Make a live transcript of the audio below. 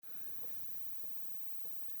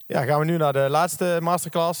Ja, gaan we nu naar de laatste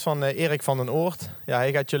masterclass van Erik van Oord. Ja,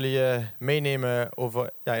 hij gaat jullie meenemen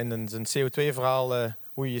over in zijn CO2-verhaal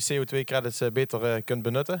hoe je je CO2-credits beter kunt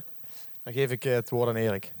benutten. Dan geef ik het woord aan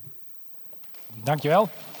Erik. Dankjewel.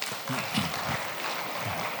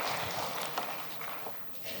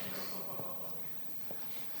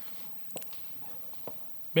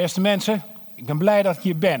 Beste mensen, ik ben blij dat ik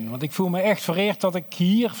hier ben. Want ik voel me echt vereerd dat ik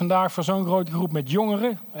hier vandaag voor zo'n grote groep met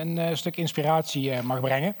jongeren een stuk inspiratie mag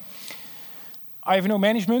brengen. IVANHOE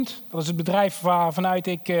Management, dat is het bedrijf waarvanuit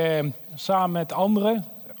ik samen met andere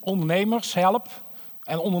ondernemers help.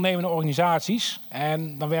 En ondernemende organisaties.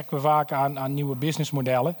 En dan werken we vaak aan nieuwe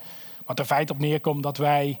businessmodellen. Wat er feit op neerkomt dat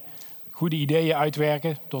wij goede ideeën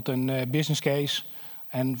uitwerken tot een business case.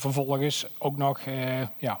 En vervolgens ook nog,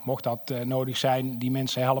 mocht dat nodig zijn, die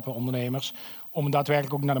mensen helpen, ondernemers, om het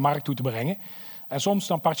daadwerkelijk ook naar de markt toe te brengen. En soms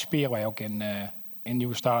dan participeren wij ook in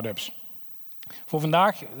nieuwe start-ups. Voor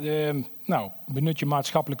vandaag benut je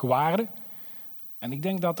maatschappelijke waarde. En ik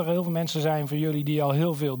denk dat er heel veel mensen zijn van jullie die al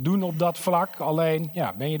heel veel doen op dat vlak. Alleen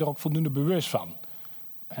ben je er ook voldoende bewust van.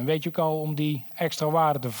 En weet je ook al om die extra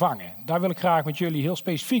waarde te vangen. Daar wil ik graag met jullie heel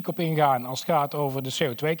specifiek op ingaan als het gaat over de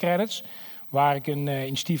CO2-credits. Waar ik een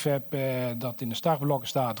initiatief heb dat in de startblokken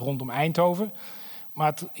staat rondom Eindhoven.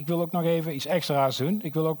 Maar ik wil ook nog even iets extra's doen.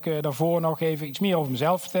 Ik wil ook daarvoor nog even iets meer over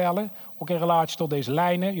mezelf vertellen. Ook in relatie tot deze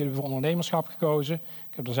lijnen. Jullie hebben voor ondernemerschap gekozen.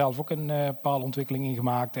 Ik heb er zelf ook een bepaalde ontwikkeling in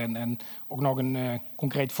gemaakt. En ook nog een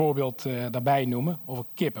concreet voorbeeld daarbij noemen over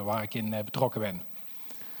kippen waar ik in betrokken ben.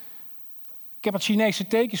 Ik heb wat Chinese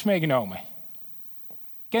tekens meegenomen.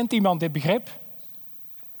 Kent iemand dit begrip?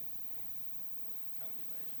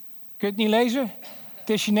 Kun je het niet lezen? Het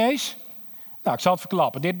is Chinees? Nou, ik zal het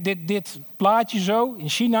verklappen. Dit plaatje zo, in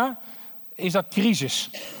China, is dat crisis.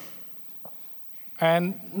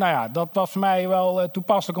 En dat was voor mij wel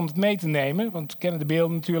toepasselijk om het mee te nemen. Want we kennen de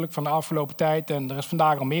beelden natuurlijk van de afgelopen tijd. En er is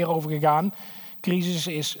vandaag al meer over gegaan. Crisis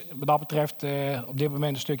is wat dat betreft op dit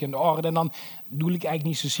moment een stukje aan de orde. En dan doe ik eigenlijk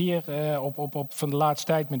niet zozeer op van de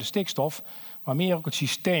laatste tijd met de stikstof. Maar meer ook het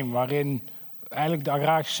systeem waarin eigenlijk de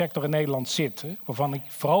agrarische sector in Nederland zit. Waarvan ik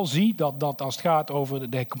vooral zie dat als het gaat over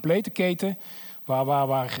de complete keten,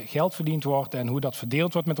 waar geld verdiend wordt en hoe dat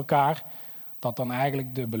verdeeld wordt met elkaar, dat dan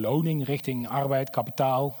eigenlijk de beloning richting arbeid,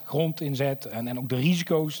 kapitaal, grondinzet en ook de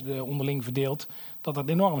risico's onderling verdeeld, dat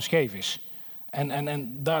enorm scheef is.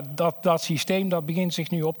 En dat systeem dat begint zich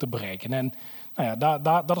nu op te breken. En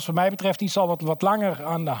dat is wat mij betreft iets al wat langer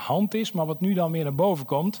aan de hand is, maar wat nu dan weer naar boven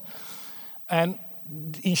komt. En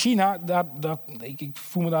in China, ik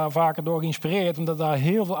voel me daar vaker door geïnspireerd, omdat daar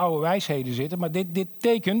heel veel oude wijsheden zitten. Maar dit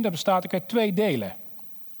teken dat bestaat ook uit 2 delen.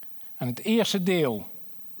 En het eerste deel,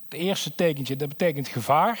 het eerste tekentje, dat betekent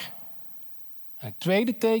gevaar. En het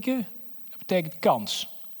tweede teken, dat betekent kans.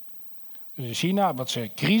 Dus in China, wat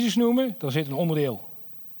ze crisis noemen, daar zit een onderdeel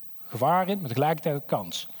gevaar in, maar tegelijkertijd ook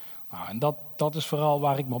kans. Nou, en dat is vooral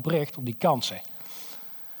waar ik me op richt, op die kansen.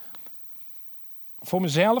 Voor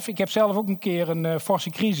mezelf, ik heb zelf ook een keer een forse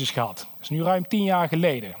crisis gehad. Dat is nu ruim 10 jaar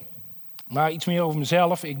geleden. Maar iets meer over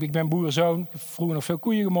mezelf. Ik ben boerenzoon, ik heb vroeger nog veel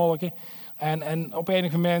koeien gemolken. En op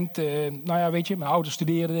enig moment, mijn ouders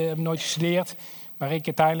studeerden, hebben nooit gestudeerd. Maar ik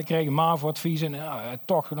uiteindelijk kreeg een MAVO-advies en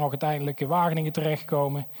toch nog uiteindelijk in Wageningen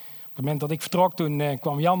terechtgekomen. Op het moment dat ik vertrok, toen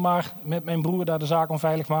kwam Janmar met mijn broer daar de zaak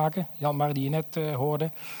onveilig maken. Janmar die je net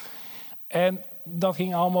hoorde. En dat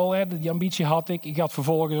ging allemaal, die ambitie had ik. Ik had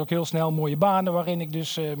vervolgens ook heel snel mooie banen waarin ik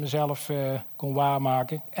dus mezelf kon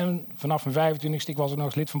waarmaken. En vanaf mijn 25e, ik was ook nog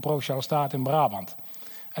eens lid van Provinciale Staten in Brabant.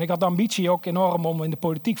 En ik had de ambitie ook enorm om in de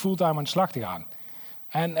politiek fulltime aan de slag te gaan.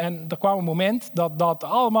 En er kwam een moment dat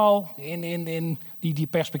allemaal in die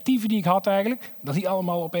perspectieven die ik had eigenlijk, dat die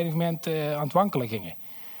allemaal op enig moment aan het wankelen gingen.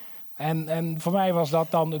 En voor mij was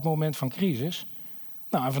dat dan het moment van crisis.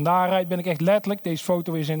 Nou, en van daaruit ben ik echt letterlijk, deze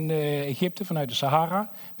foto is in Egypte vanuit de Sahara,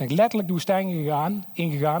 ben ik letterlijk de woestijn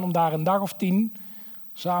ingegaan om daar een dag of 10,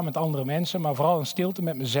 samen met andere mensen, maar vooral in stilte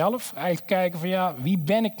met mezelf, eigenlijk kijken van wie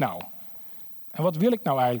ben ik nou? En wat wil ik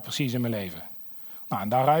nou eigenlijk precies in mijn leven? Nou, en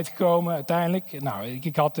daaruit gekomen uiteindelijk,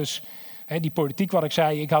 ik had dus die politiek wat ik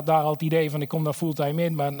zei, ik had daar al het idee van ik kom daar fulltime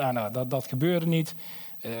in, maar dat gebeurde niet.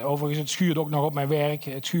 Overigens, het schuurde ook nog op mijn werk,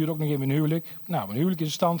 het schuurde ook nog in mijn huwelijk. Nou, mijn huwelijk is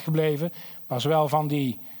in stand gebleven, maar zowel van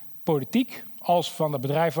die politiek als van het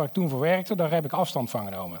bedrijf waar ik toen voor werkte, daar heb ik afstand van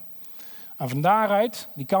genomen. En van daaruit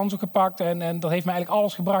die kans ook gepakt en dat heeft me eigenlijk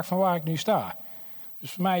alles gebracht van waar ik nu sta.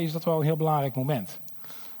 Dus voor mij is dat wel een heel belangrijk moment.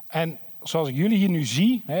 En zoals ik jullie hier nu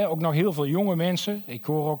zie, ook nog heel veel jonge mensen. Ik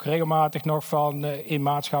hoor ook regelmatig nog van in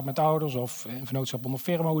maatschap met ouders of in vennootschap onder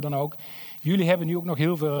firma, hoe dan ook. Jullie hebben nu ook nog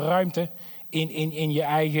heel veel ruimte in je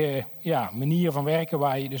eigen manier van werken,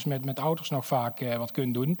 waar je dus met auto's nog vaak wat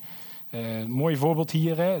kunt doen. Mooi voorbeeld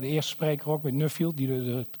hier, hè? De eerste spreker ook met Nuffield, die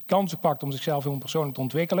de kansen pakt om zichzelf heel persoonlijk te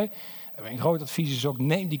ontwikkelen. En mijn groot advies is ook,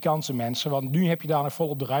 neem die kansen mensen, want nu heb je daar nog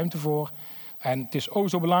volop de ruimte voor. En het is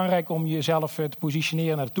zo belangrijk om jezelf te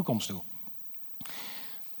positioneren naar de toekomst toe.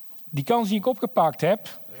 Die kans die ik opgepakt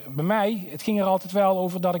heb, bij mij, het ging er altijd wel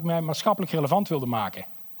over dat ik mij maatschappelijk relevant wilde maken.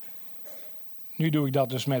 Nu doe ik dat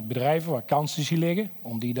dus met bedrijven waar kansen zie liggen,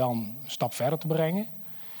 om die dan een stap verder te brengen.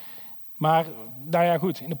 Maar nou ja,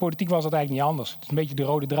 goed, in de politiek was dat eigenlijk niet anders. Het is een beetje de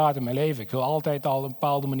rode draad in mijn leven. Ik wil altijd al op een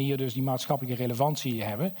bepaalde manier dus die maatschappelijke relevantie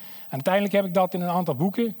hebben. En uiteindelijk heb ik dat in een aantal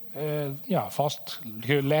boeken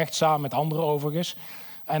vastgelegd, samen met anderen overigens.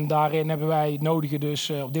 En daarin hebben wij het nodige dus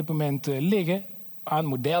op dit moment liggen aan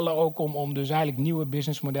modellen ook om dus eigenlijk nieuwe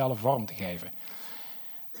businessmodellen vorm te geven.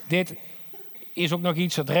 Dit is ook nog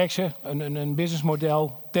iets, het rechtse, een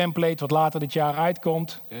businessmodel, template wat later dit jaar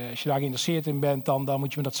uitkomt. Als je daar geïnteresseerd in bent, dan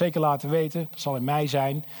moet je me dat zeker laten weten. Dat zal in mei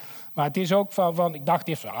zijn. Maar het is ook van ik dacht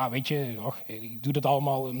eerst, weet je, ik doe dat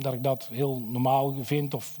allemaal omdat ik dat heel normaal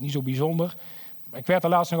vind of niet zo bijzonder. Maar ik werd er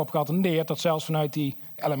laatst nog op geattendeerd dat zelfs vanuit die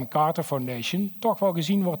Ellen MacArthur Foundation toch wel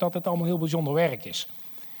gezien wordt dat het allemaal heel bijzonder werk is.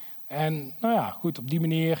 En nou ja, goed, op die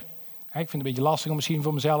manier, ik vind het een beetje lastig om misschien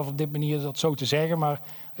voor mezelf op dit manier dat zo te zeggen, maar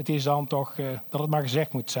het is dan toch dat het maar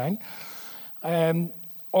gezegd moet zijn.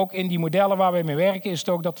 Ook in die modellen waar wij mee werken is het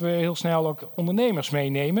ook dat we heel snel ook ondernemers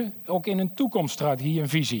meenemen, ook in een toekomststrategie en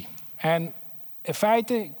visie. En in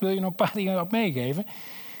feite, ik wil je nog een paar dingen op meegeven,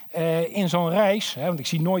 in zo'n reis, want ik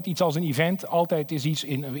zie nooit iets als een event, altijd is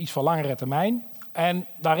iets van langere termijn. En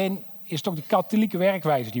daarin is het ook de katholieke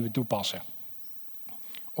werkwijze die we toepassen.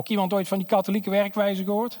 Ook iemand ooit van die katholieke werkwijze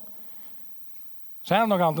gehoord? Zijn er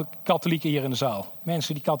nog een aantal katholieken hier in de zaal?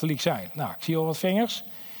 Mensen die katholiek zijn. Nou, ik zie al wat vingers.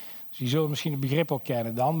 Dus die zullen misschien het begrip ook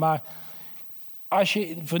kennen dan. Maar als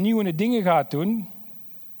je vernieuwende dingen gaat doen,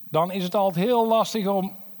 dan is het altijd heel lastig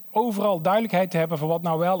om overal duidelijkheid te hebben van wat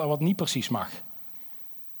nou wel en wat niet precies mag.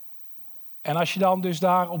 En als je dan dus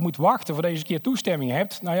daarop moet wachten voordat je eens een keer toestemming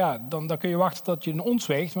hebt, nou ja, dan kun je wachten tot je een ons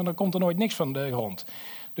weegt, maar dan komt er nooit niks van de grond.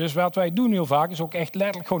 Dus wat wij doen heel vaak is ook echt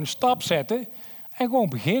letterlijk gewoon een stap zetten en gewoon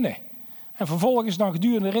beginnen. En vervolgens dan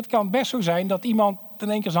gedurende de rit kan het best zo zijn dat iemand in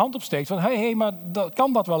één keer zijn hand opsteekt van hé, maar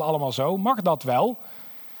kan dat wel allemaal zo? Mag dat wel?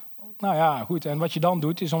 Nou ja, goed. En wat je dan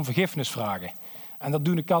doet is om vergiffenis vragen. En dat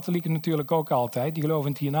doen de katholieken natuurlijk ook altijd. Die geloven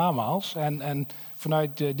in het hiernamaals. En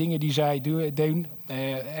vanuit de dingen die zij doen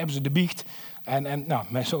hebben ze de biecht. En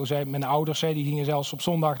nou, zo zijn mijn ouders, die gingen zelfs op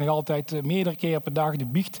zondag nog altijd meerdere keren per dag de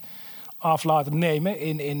biecht af laten nemen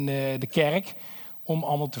in de kerk. Om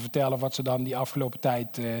allemaal te vertellen wat ze dan die afgelopen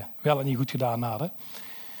tijd wel en niet goed gedaan hadden.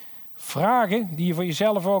 Vragen die je voor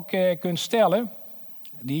jezelf ook kunt stellen.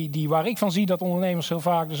 Die waar ik van zie dat ondernemers heel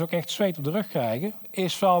vaak dus ook echt zweet op de rug krijgen.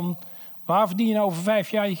 Is van, waar verdien je nou over 5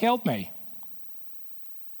 jaar je geld mee?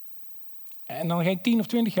 En dan geen 10 of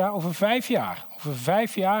 20 jaar, over 5 jaar. Over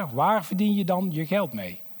 5 jaar, waar verdien je dan je geld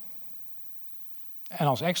mee? En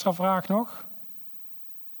als extra vraag nog.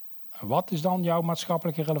 Wat is dan jouw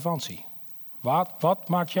maatschappelijke relevantie? Wat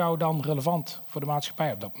maakt jou dan relevant voor de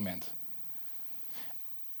maatschappij op dat moment?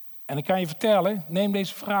 En ik kan je vertellen, neem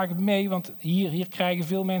deze vragen mee, want hier krijgen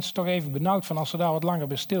veel mensen toch even benauwd van als ze daar wat langer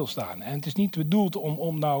bij stilstaan. En het is niet bedoeld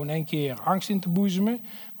om nou in één keer angst in te boezemen,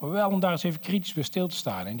 maar wel om daar eens even kritisch bij stil te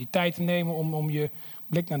staan. En die tijd te nemen om je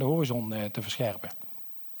blik naar de horizon te verscherpen.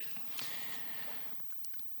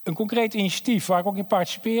 Een concreet initiatief waar ik ook in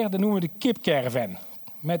participeer, dat noemen we de kipcaravan.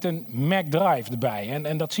 Met een McDrive erbij.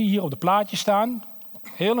 En dat zie je hier op de plaatje staan.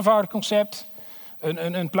 Heel eenvoudig concept.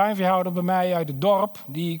 Een pluimveehouder bij mij uit het dorp,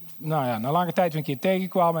 die ik na lange tijd weer een keer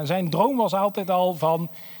tegenkwam. En zijn droom was altijd al van,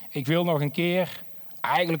 ik wil nog een keer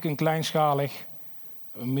eigenlijk een kleinschalig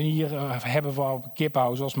manier hebben waarop ik kip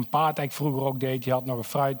hou. Zoals mijn pa eigenlijk vroeger ook deed. Die had nog een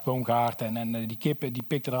fruitboomgaard en die kippen die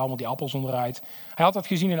pikten er allemaal die appels onderuit. Hij had dat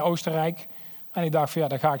gezien in Oostenrijk. En ik dacht van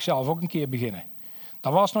dan ga ik zelf ook een keer beginnen.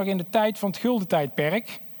 Dat was nog in de tijd van het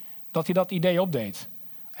Guldentijdperk dat hij dat idee opdeed.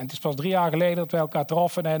 En het is pas 3 jaar geleden dat we elkaar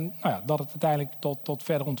troffen en dat het uiteindelijk tot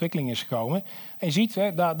verdere ontwikkeling is gekomen. En je ziet,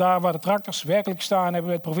 daar waar de tractors werkelijk staan, hebben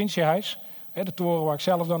we het provinciehuis. De toren waar ik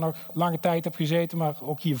zelf dan nog lange tijd heb gezeten, maar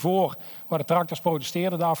ook hiervoor waar de tractors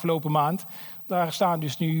protesteerden de afgelopen maand. Daar staan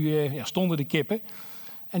dus stonden de kippen.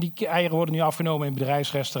 En die eieren worden nu afgenomen in het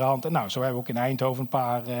bedrijfsrestaurant. En zo hebben we ook in Eindhoven een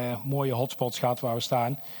paar mooie hotspots gehad waar we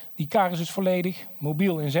staan. Die kar is dus volledig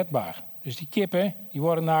mobiel inzetbaar. Dus die kippen die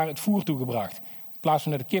worden naar het voer toegebracht. In plaats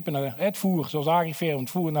van naar de kippen naar het voer, zoals Agrifirm het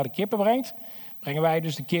voer naar de kippen brengt, brengen wij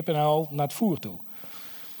dus de kippen al naar het voer toe.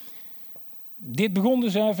 Dit begon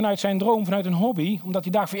dus vanuit zijn droom, vanuit een hobby. Omdat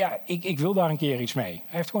hij dacht van ik wil daar een keer iets mee.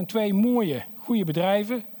 Hij heeft gewoon 2 mooie, goede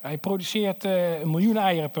bedrijven. Hij produceert 1 miljoen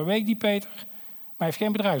eieren per week, die Peter. Maar hij heeft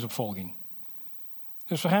geen bedrijfsopvolging.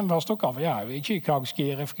 Dus voor hem was het ook al van weet je, ik ga ook eens een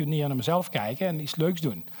keer even neer naar mezelf kijken en iets leuks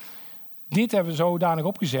doen. Dit hebben we zodanig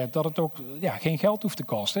opgezet dat het ook geen geld hoeft te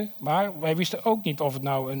kosten. Maar wij wisten ook niet of het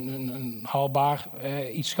nou een haalbaar,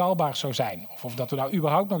 iets schaalbaars zou zijn. Of dat we nou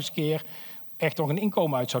überhaupt nog eens een keer echt nog een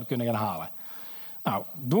inkomen uit zouden kunnen gaan halen. Nou,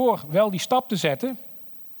 door wel die stap te zetten,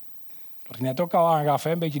 wat ik net ook al aangaf,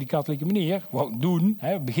 een beetje die katholieke manier, gewoon doen,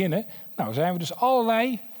 beginnen. Nou, zijn we dus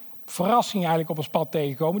allerlei verrassingen eigenlijk op ons pad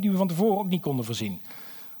tegengekomen die we van tevoren ook niet konden voorzien.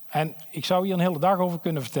 En ik zou hier een hele dag over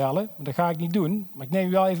kunnen vertellen, maar dat ga ik niet doen. Maar ik neem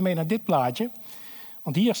u wel even mee naar dit plaatje.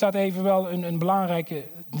 Want hier staat even wel een belangrijke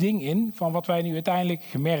ding in van wat wij nu uiteindelijk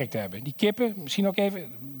gemerkt hebben. Die kippen, misschien ook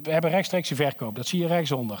even, we hebben rechtstreekse verkoop, dat zie je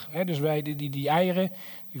rechtsonder. Dus wij, die eieren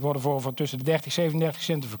die worden voor tussen de 30 en 37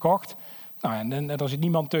 centen verkocht. Nou, en daar zit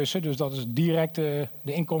niemand tussen, dus dat is direct de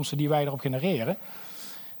inkomsten die wij erop genereren.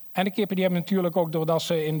 En de kippen die hebben natuurlijk ook, doordat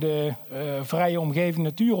ze in de vrije omgeving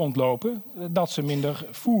natuur rondlopen, dat ze minder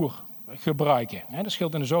voer gebruiken. Dat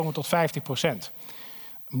scheelt in de zomer tot 50%.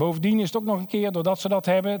 Bovendien is het ook nog een keer, doordat ze dat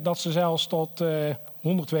hebben, dat ze zelfs tot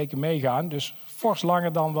 100 weken meegaan. Dus fors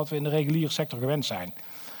langer dan wat we in de reguliere sector gewend zijn.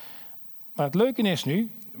 Maar het leuke is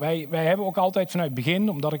nu, wij hebben ook altijd vanuit het begin,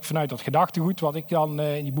 omdat ik vanuit dat gedachtegoed, wat ik dan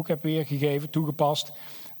in die boek heb weergegeven, toegepast,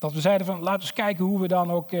 dat we zeiden van laten we eens kijken hoe we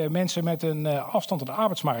dan ook mensen met een afstand tot de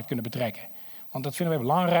arbeidsmarkt kunnen betrekken. Want dat vinden wij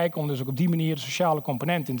belangrijk om dus ook op die manier de sociale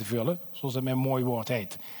component in te vullen, zoals dat met een mooi woord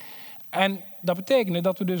heet. En dat betekende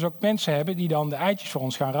dat we dus ook mensen hebben die dan de eitjes voor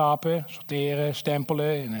ons gaan rapen, sorteren,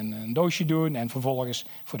 stempelen, en een doosje doen en vervolgens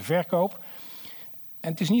voor de verkoop.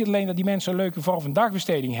 En het is niet alleen dat die mensen een leuke vorm van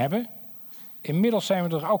dagbesteding hebben. Inmiddels zijn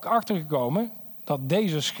we er ook achter gekomen dat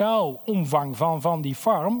deze schaalomvang van die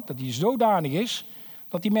farm, dat die zodanig is,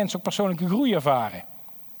 dat die mensen ook persoonlijke groei ervaren.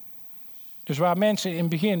 Dus waar mensen in het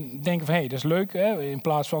begin denken van dat is leuk, in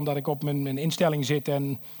plaats van dat ik op mijn instelling zit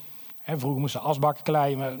en vroeger moesten asbakken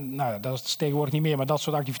kleien, maar nou, dat is tegenwoordig niet meer, maar dat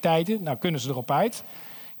soort activiteiten, nou kunnen ze erop uit.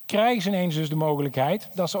 Krijgen ze ineens dus de mogelijkheid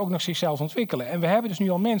dat ze ook nog zichzelf ontwikkelen. En we hebben dus nu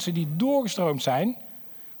al mensen die doorgestroomd zijn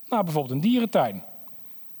naar bijvoorbeeld een dierentuin.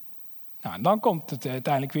 Nou, en dan komt het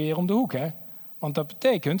uiteindelijk weer om de hoek. Want dat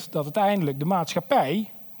betekent dat uiteindelijk de maatschappij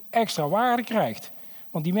extra waarde krijgt.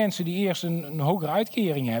 Want die mensen die eerst een hogere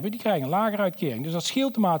uitkering hebben, die krijgen een lagere uitkering. Dus dat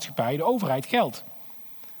scheelt de maatschappij, de overheid, geld.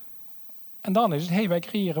 En dan is het, wij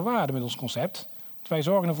creëren waarde met ons concept. Want wij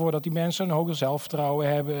zorgen ervoor dat die mensen een hoger zelfvertrouwen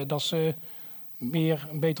hebben, dat ze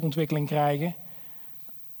een betere ontwikkeling krijgen.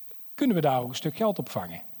 Kunnen we daar ook een stuk geld op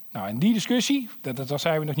vangen? Nou, en die discussie, daar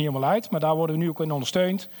zijn we nog niet helemaal uit, maar daar worden we nu ook in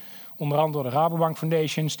ondersteund. Onder andere door de Rabobank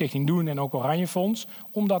Foundation, Stichting Doen en ook Oranje Fonds.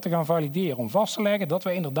 Om dat te gaan valideren, om vast te leggen dat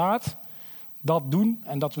we inderdaad dat doen.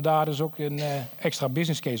 En dat we daar dus ook een extra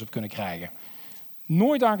business case op kunnen krijgen.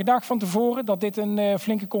 Nooit aan gedacht van tevoren dat dit een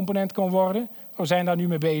flinke component kan worden. We zijn daar nu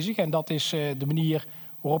mee bezig en dat is de manier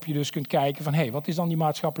waarop je dus kunt kijken van wat is dan die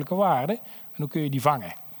maatschappelijke waarde en hoe kun je die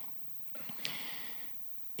vangen.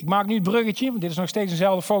 Ik maak nu het bruggetje, want dit is nog steeds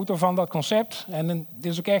dezelfde foto van dat concept. En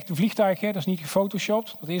dit is ook echt een vliegtuig, dat is niet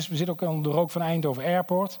gefotoshopt. We zitten ook onder de rook van Eindhoven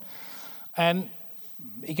Airport. En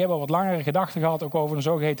ik heb al wat langere gedachten gehad ook over een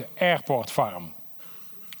zogeheten airport farm.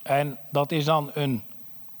 En dat is dan een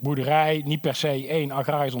boerderij, niet per se één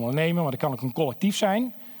agrarisch ondernemer, maar dat kan ook een collectief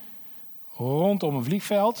zijn. Rondom een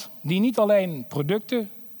vliegveld, die niet alleen producten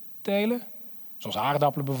telen, zoals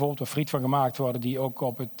aardappelen bijvoorbeeld, waar friet van gemaakt worden, die ook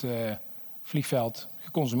op het vliegveld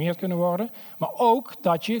geconsumeerd kunnen worden. Maar ook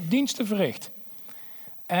dat je diensten verricht.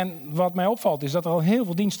 En wat mij opvalt is dat er al heel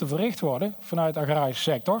veel diensten verricht worden vanuit de agrarische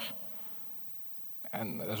sector.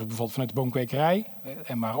 En dat is ook bijvoorbeeld vanuit de boomkwekerij,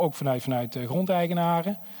 maar ook vanuit de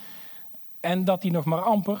grondeigenaren. En dat die nog maar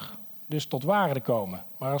amper dus tot waarde komen.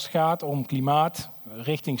 Maar als het gaat om klimaat,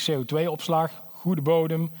 richting CO2-opslag, goede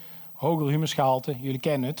bodem, hoger humusgehalte, jullie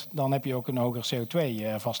kennen het, dan heb je ook een hogere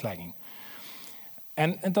CO2-vastlegging.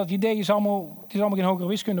 En dat idee is allemaal, het is allemaal geen hogere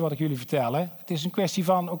wiskunde wat ik jullie vertel. Het is een kwestie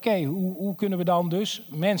van, hoe kunnen we dan dus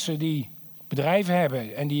mensen die bedrijven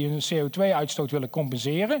hebben en die hun CO2-uitstoot willen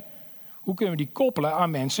compenseren, hoe kunnen we die koppelen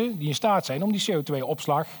aan mensen die in staat zijn om die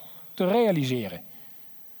CO2-opslag te realiseren?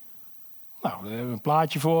 Nou, daar hebben we een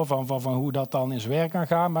plaatje voor van hoe dat dan in zijn werk kan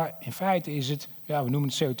gaan. Maar in feite is het, we noemen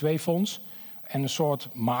het CO2-fonds. En een soort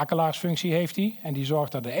makelaarsfunctie heeft die. En die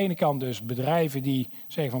zorgt aan de ene kant dus bedrijven die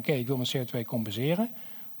zeggen van ik wil mijn CO2 compenseren.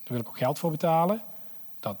 Daar wil ik ook geld voor betalen.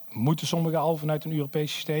 Dat moeten sommigen al vanuit een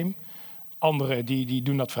Europees systeem. Anderen die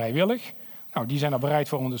doen dat vrijwillig. Nou, die zijn er bereid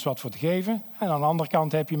voor om dus wat voor te geven. En aan de andere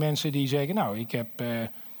kant heb je mensen die zeggen, ik heb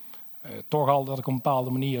Toch al dat ik op een bepaalde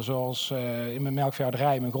manier, zoals in mijn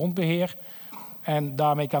melkveehouderij, mijn grond beheer. En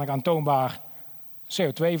daarmee kan ik aantoonbaar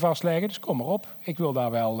CO2 vastleggen. Dus kom maar op, ik wil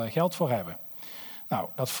daar wel geld voor hebben. Nou,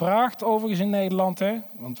 dat vraagt overigens in Nederland, hè,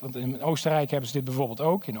 want in Oostenrijk hebben ze dit bijvoorbeeld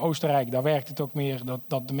ook. In Oostenrijk, daar werkt het ook meer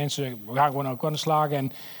dat de mensen, we gaan gewoon ook aan de slag en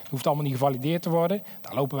het hoeft allemaal niet gevalideerd te worden.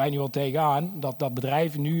 Daar lopen wij nu wel tegenaan, dat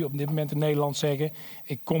bedrijven nu op dit moment in Nederland zeggen,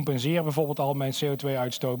 ik compenseer bijvoorbeeld al mijn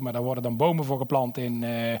CO2-uitstoot, maar daar worden dan bomen voor geplant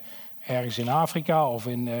ergens in Afrika of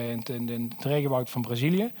in het regenwoud van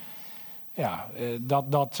Brazilië. Ja,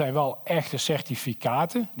 dat zijn wel echte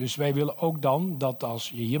certificaten. Dus wij willen ook dan dat als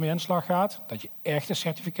je hiermee aan de slag gaat, dat je echte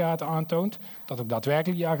certificaten aantoont, dat ook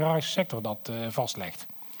daadwerkelijk de agrarische sector dat vastlegt.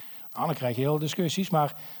 Nou, dan krijg je heel discussies,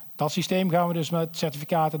 maar dat systeem gaan we dus met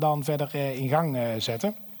certificaten dan verder in gang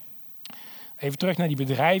zetten. Even terug naar die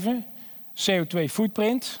bedrijven. CO2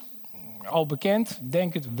 footprint, al bekend,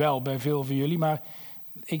 denk het wel bij veel van jullie, maar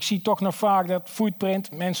ik zie toch nog vaak dat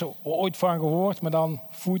footprint, mensen ooit van gehoord, maar dan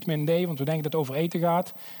food met een D, want we denken dat het over eten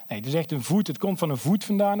gaat. Nee, het is echt een voet, het komt van een voet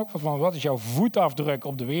vandaan ook. Van wat is jouw voetafdruk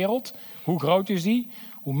op de wereld? Hoe groot is die?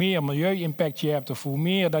 Hoe meer milieu-impact je hebt of hoe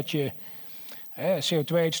meer dat je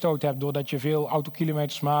CO2-uitstoot hebt doordat je veel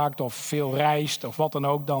autokilometers maakt of veel reist of wat dan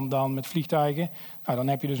ook dan met vliegtuigen. Nou, dan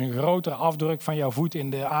heb je dus een grotere afdruk van jouw voet in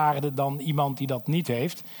de aarde dan iemand die dat niet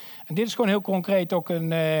heeft. En dit is gewoon heel concreet ook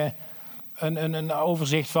een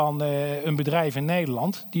overzicht van een bedrijf in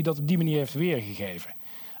Nederland die dat op die manier heeft weergegeven.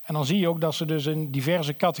 En dan zie je ook dat ze dus in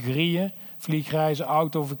diverse categorieën, vliegreizen,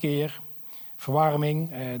 autoverkeer, verwarming,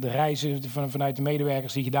 de reizen vanuit de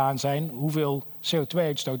medewerkers die gedaan zijn, hoeveel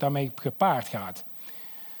CO2-uitstoot daarmee gepaard gaat.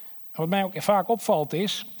 Wat mij ook vaak opvalt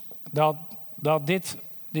is dat dit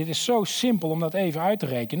is zo simpel om dat even uit te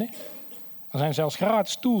rekenen. Er zijn zelfs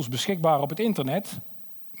gratis tools beschikbaar op het internet,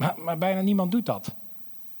 maar bijna niemand doet dat.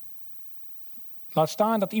 Laat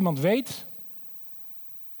staan dat iemand weet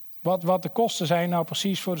wat de kosten zijn nou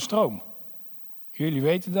precies voor de stroom. Jullie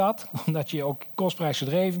weten dat, omdat je ook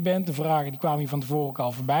kostprijsgedreven bent. De vragen die kwamen hier van tevoren ook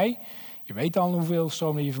al voorbij. Je weet al hoeveel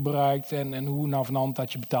stroom je verbruikt en hoe nou van hand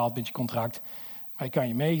dat je betaalt met je contract. Maar ik kan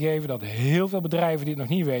je meegeven dat heel veel bedrijven dit nog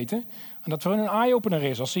niet weten. En dat voor hun een eye-opener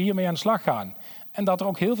is als ze hiermee aan de slag gaan. En dat er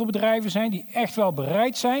ook heel veel bedrijven zijn die echt wel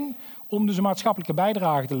bereid zijn om dus een maatschappelijke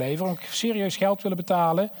bijdrage te leveren. Ook serieus geld willen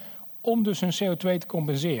betalen om dus hun CO2 te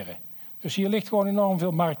compenseren. Dus hier ligt gewoon enorm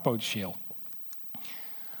veel marktpotentieel.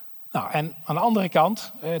 Nou, en aan de andere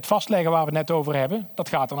kant, het vastleggen waar we het net over hebben, dat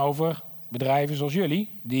gaat dan over bedrijven zoals jullie,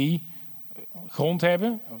 die grond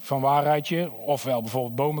hebben, van waaruit je ofwel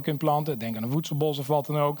bijvoorbeeld bomen kunt planten, denk aan een voedselbos of wat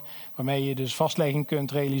dan ook, waarmee je dus vastlegging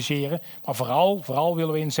kunt realiseren. Maar vooral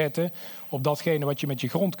willen we inzetten op datgene wat je met je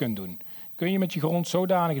grond kunt doen. Kun je met je grond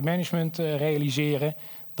zodanig het management realiseren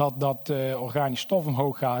dat organische stof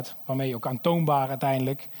omhoog gaat, waarmee je ook aantoonbaar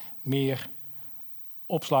uiteindelijk meer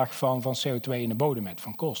opslag van CO2 in de bodem hebt,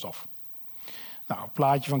 van koolstof. Nou, een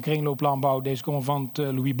plaatje van kringlooplandbouw, deze komt van het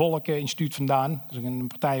Louis Bolleke Instituut vandaan. Dat is een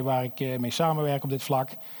partij waar ik mee samenwerk op dit vlak.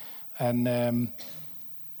 En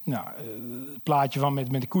het plaatje van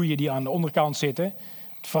met de koeien die aan de onderkant zitten.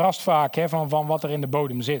 Het verrast vaak van wat er in de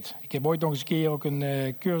bodem zit. Ik heb ooit nog eens een keer ook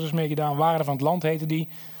een cursus meegedaan, Waarde van het land heette die.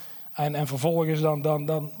 En vervolgens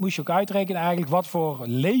dan moest je ook uitrekenen eigenlijk wat voor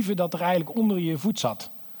leven dat er eigenlijk onder je voet zat.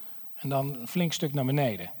 En dan een flink stuk naar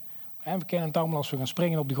beneden. En we kennen het allemaal als we gaan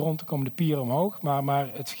springen op de grond, dan komen de pieren omhoog. Maar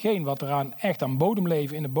hetgeen wat er echt aan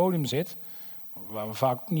bodemleven in de bodem zit, waar we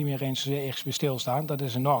vaak ook niet meer eens ergens bij stilstaan, dat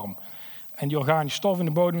is enorm. En die organische stof in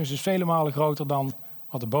de bodem is dus vele malen groter dan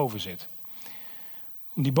wat erboven zit.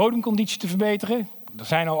 Om die bodemconditie te verbeteren, er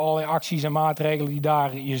zijn al allerlei acties en maatregelen die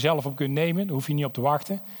daar jezelf op kunt nemen. Daar hoef je niet op te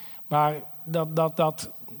wachten. Maar dat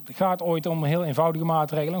gaat ooit om heel eenvoudige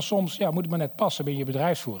maatregelen. En soms moet het maar net passen bij je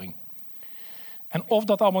bedrijfsvoering. En of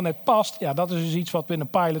dat allemaal net past, dat is dus iets wat we in een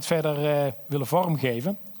pilot verder willen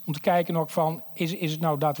vormgeven. Om te kijken ook van, is het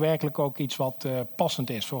nou daadwerkelijk ook iets wat passend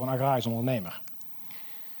is voor een agrarisch ondernemer.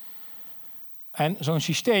 En zo'n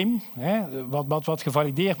systeem, wat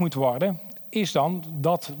gevalideerd moet worden, is dan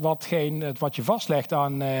dat wat je vastlegt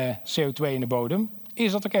aan CO2 in de bodem,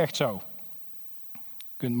 is dat ook echt zo?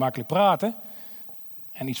 Je kunt makkelijk praten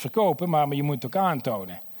en iets verkopen, maar je moet het ook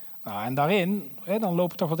aantonen. Nou, en daarin, dan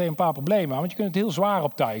lopen toch wel tegen een paar problemen aan, want je kunt het heel zwaar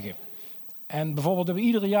optuigen. En bijvoorbeeld dat we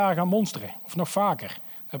iedere jaar gaan monsteren, of nog vaker.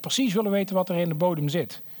 We precies willen weten wat er in de bodem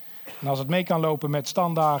zit. En als het mee kan lopen met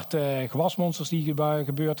standaard gewasmonsters die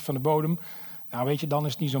gebeurt van de bodem, nou weet je, dan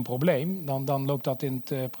is het niet zo'n probleem. Dan loopt dat in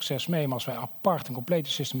het proces mee. Maar als wij apart een complete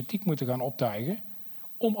systematiek moeten gaan optuigen,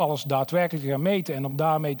 om alles daadwerkelijk te gaan meten en om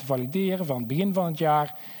daarmee te valideren van het begin van het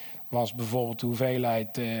jaar, was bijvoorbeeld de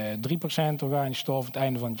hoeveelheid 3% organische stof. Aan het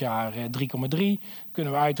einde van het jaar 3,3.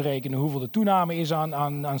 Kunnen we uitrekenen hoeveel de toename is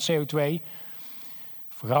aan CO2.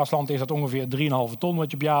 Voor grasland is dat ongeveer 3,5 ton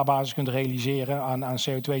wat je op jaarbasis kunt realiseren aan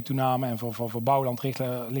CO2-toename. En voor bouwland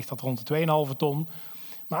ligt dat rond de 2,5 ton.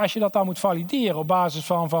 Maar als je dat dan moet valideren op basis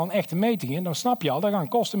van echte metingen, dan snap je al, daar gaan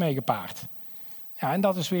kosten mee gepaard. Ja, en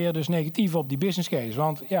dat is weer dus negatief op die business case.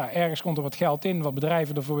 Want ja, ergens komt er wat geld in wat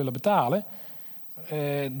bedrijven ervoor willen betalen.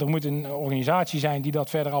 Er moet een organisatie zijn die dat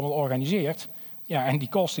verder allemaal organiseert. Ja, en die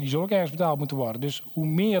kosten die zullen ook ergens betaald moeten worden. Dus hoe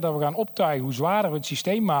meer dat we gaan optuigen, hoe zwaarder we het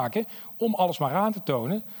systeem maken om alles maar aan te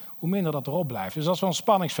tonen, hoe minder dat erop blijft. Dus dat is wel een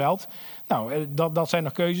spanningsveld. Nou, dat zijn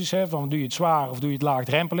nog keuzes. Hè, van doe je het zwaar of doe je het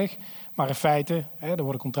laagdrempelig. Maar in feite, er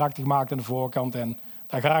worden contracten gemaakt aan de voorkant. En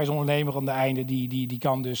de agrarisch ondernemer aan de einde, die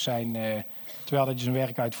kan dus zijn, terwijl hij zijn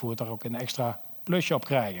werk uitvoert, daar ook een extra plusje op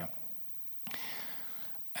krijgen.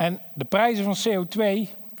 En de prijzen van CO2,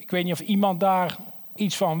 ik weet niet of iemand daar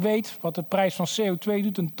iets van weet, wat de prijs van CO2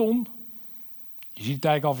 doet, een ton. Je ziet het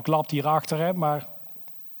eigenlijk al verklapt hierachter, hè, maar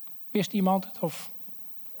wist iemand het? Of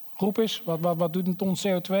roep eens, wat doet een ton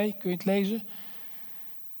CO2? Kun je het lezen?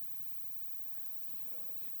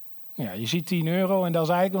 Ja, je ziet 10 euro en dat is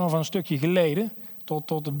eigenlijk nog van een stukje geleden.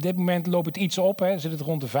 Tot op dit moment loopt het iets op, hè. Zit het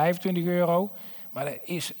rond de 25 euro. Maar dat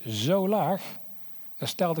is zo laag, daar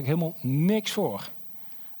stelt ik helemaal niks voor.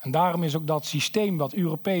 En daarom is ook dat systeem wat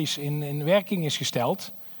Europees in werking is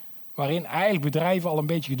gesteld, waarin eigenlijk bedrijven al een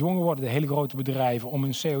beetje gedwongen worden, de hele grote bedrijven, om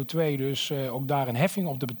hun CO2 dus ook daar een heffing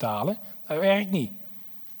op te betalen, dat werkt niet.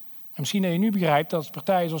 En misschien dat je nu begrijpt dat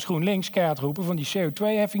partijen zoals GroenLinks keihard roepen van die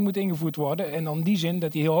CO2-heffing moet ingevoerd worden en dan in die zin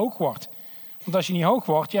dat die heel hoog wordt. Want als je niet hoog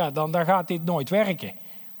wordt, ja, dan gaat dit nooit werken.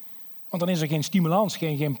 Want dan is er geen stimulans,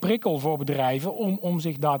 geen prikkel voor bedrijven om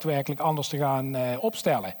zich daadwerkelijk anders te gaan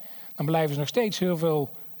opstellen. Dan blijven ze nog steeds heel veel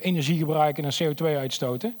energie gebruiken en CO2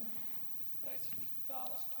 uitstoten.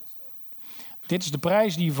 Dit is de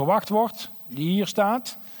prijs die verwacht wordt, die hier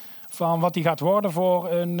staat, van wat die gaat worden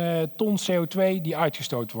voor een ton CO2 die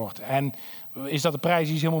uitgestoten wordt. En is dat de prijs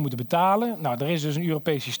die ze helemaal moeten betalen? Nou, er is dus een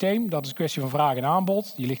Europees systeem, dat is een kwestie van vraag en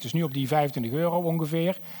aanbod. Die ligt dus nu op die 25 euro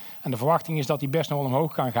ongeveer. En de verwachting is dat die best nog wel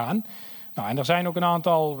omhoog kan gaan. Nou, en er zijn ook een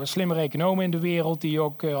aantal slimmere economen in de wereld die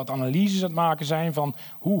ook wat analyses aan het maken zijn van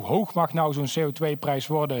hoe hoog mag nou zo'n CO2-prijs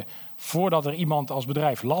worden voordat er iemand als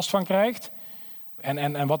bedrijf last van krijgt.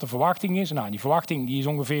 En wat de verwachting is. Nou, die verwachting die is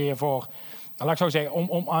ongeveer voor, nou, laat ik zo zeggen,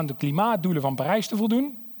 om aan de klimaatdoelen van Parijs te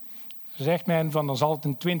voldoen. Zegt men van dan zal het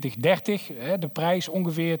in 2030 de prijs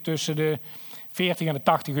ongeveer tussen de 40 en de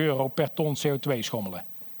 80 euro per ton CO2 schommelen.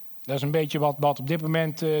 Dat is een beetje wat op dit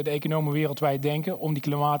moment de economen wereldwijd denken om die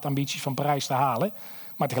klimaatambities van Parijs te halen.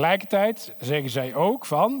 Maar tegelijkertijd zeggen zij ook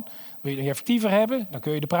van, wil je het effectiever hebben, dan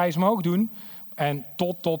kun je de prijs omhoog doen. En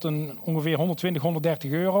tot een ongeveer 120,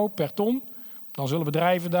 130 euro per ton, dan zullen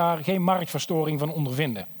bedrijven daar geen marktverstoring van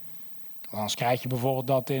ondervinden. Anders krijg je bijvoorbeeld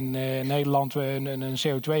dat in Nederland we een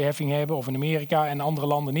CO2-heffing hebben of in Amerika en andere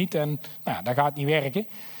landen niet. En nou ja, dat gaat niet werken.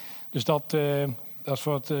 Dus dat is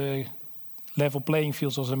voor het level playing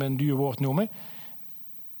field, zoals ze met een duur woord noemen.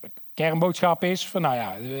 Kernboodschap is van, nou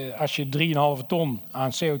ja, als je 3,5 ton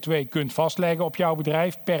aan CO2 kunt vastleggen op jouw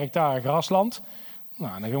bedrijf per hectare grasland,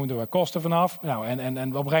 nou, dan gaan er wat kosten vanaf. Nou,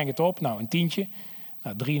 en wat brengt het op? Nou, een tientje.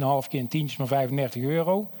 Nou, 3,5 keer een tientje is maar 35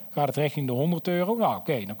 euro. Gaat het richting de 100 euro? Nou,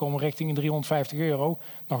 oké, dan komen we richting een 350 euro.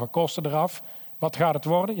 Nog wat kosten eraf. Wat gaat het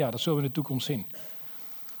worden? Ja, dat zullen we in de toekomst zien.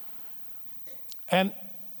 En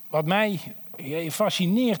wat mij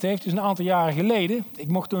fascineerd heeft, is een aantal jaren geleden. Ik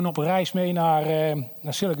mocht toen op een reis mee naar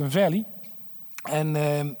Silicon Valley. En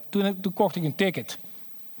toen kocht ik een ticket.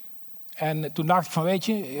 En toen dacht ik van, weet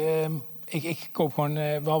je, ik koop gewoon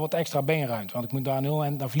wel wat extra beenruimte. Want ik moet daar 0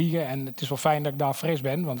 en daar vliegen. En het is wel fijn dat ik daar fris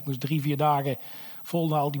ben. Want ik moest 3-4 dagen vol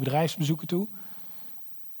naar al die bedrijfsbezoeken toe.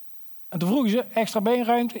 En toen vroegen ze, extra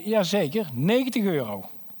beenruimte? Jazeker, 90 euro.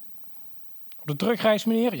 Op de terugreis,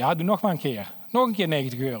 meneer? Ja, doe nog maar een keer. Nog een keer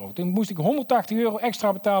 90 euro. Toen moest ik 180 euro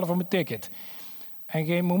extra betalen voor mijn ticket. En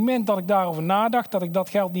geen moment dat ik daarover nadacht dat ik dat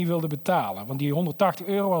geld niet wilde betalen. Want die 180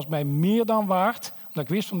 euro was mij meer dan waard. Omdat ik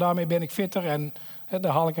wist, van daarmee ben ik fitter. En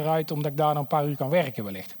daar haal ik eruit omdat ik daar nog een paar uur kan werken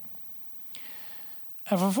wellicht.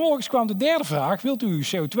 En vervolgens kwam de derde vraag. Wilt u uw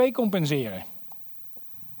CO2 compenseren?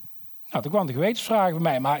 Nou, toen kwam de gewetensvraag bij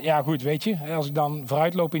mij. Maar ja, goed, weet je. Als ik dan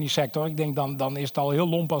vooruitloop in die sector. Ik denk, dan is het al heel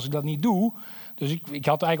lomp als ik dat niet doe. Dus ik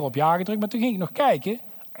had eigenlijk al op ja gedrukt. Maar toen ging ik nog kijken.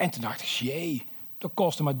 En toen dacht ik, jee, dat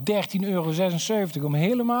kostte maar 13,76 euro om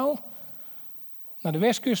helemaal naar de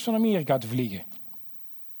westkust van Amerika te vliegen.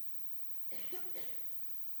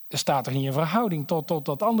 Er staat er niet in verhouding tot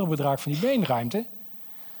dat andere bedrag van die beenruimte.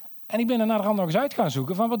 En ik ben er naderhand nog eens uit gaan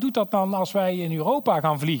zoeken van wat doet dat dan als wij in Europa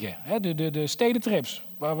gaan vliegen? Hè, de stedentrips,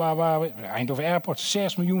 waar Eindhoven Airport,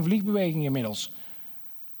 6 miljoen vliegbewegingen inmiddels.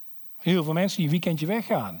 Heel veel mensen die een weekendje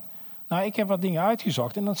weggaan. Nou, ik heb wat dingen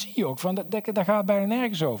uitgezocht en dan zie je ook van, daar gaat bijna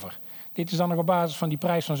nergens over. Dit is dan nog op basis van die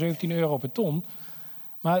prijs van €17 per ton.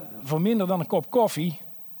 Maar voor minder dan een kop koffie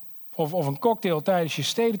of een cocktail tijdens je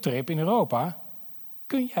stedentrip in Europa,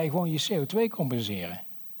 kun jij gewoon je CO2 compenseren.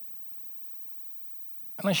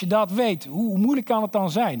 En als je dat weet, hoe moeilijk kan het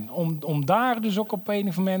dan zijn om daar dus ook op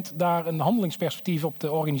een moment daar een handelingsperspectief op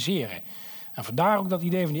te organiseren. En vandaar ook dat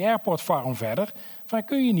idee van die Airport Farm verder. Van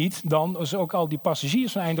kun je niet dan dus ook al die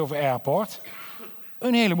passagiers van Eindhoven Airport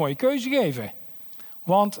een hele mooie keuze geven.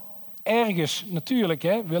 Want ergens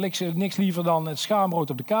natuurlijk wil ik ze niks liever dan het schaamrood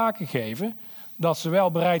op de kaken geven. Dat ze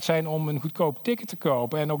wel bereid zijn om een goedkoop ticket te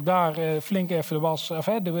kopen. En ook daar flink even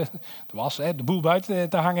de boel buiten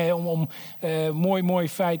te hangen om mooi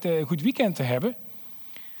feit een goed weekend te hebben.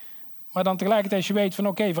 Maar dan tegelijkertijd als je weet van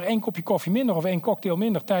oké, voor 1 kopje koffie minder of 1 cocktail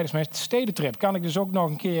minder tijdens mijn stedentrip kan ik dus ook nog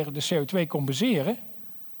een keer de CO2 compenseren.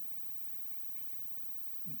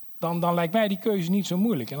 Dan lijkt mij die keuze niet zo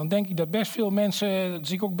moeilijk. En dan denk ik dat best veel mensen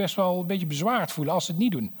zich ook best wel een beetje bezwaard voelen als ze het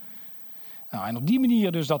niet doen. Nou, en op die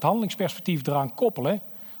manier dus dat handelingsperspectief eraan koppelen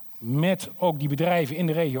met ook die bedrijven in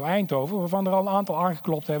de regio Eindhoven, waarvan er al een aantal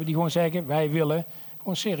aangeklopt hebben die gewoon zeggen wij willen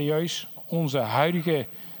gewoon serieus onze huidige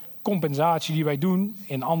compensatie die wij doen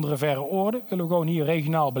in andere verre orde, willen we gewoon hier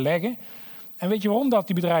regionaal beleggen. En weet je waarom dat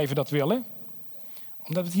die bedrijven dat willen?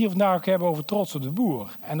 Omdat we het hier vandaag ook hebben over trots op de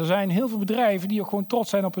boer. En er zijn heel veel bedrijven die ook gewoon trots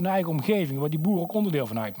zijn op hun eigen omgeving, waar die boer ook onderdeel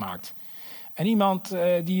van uitmaakt. En iemand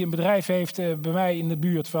die een bedrijf heeft bij mij in de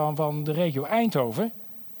buurt van de regio Eindhoven,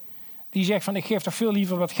 die zegt van ik geef toch veel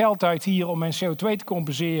liever wat geld uit hier om mijn CO2 te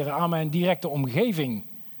compenseren aan mijn directe omgeving,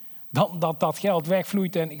 dan dat geld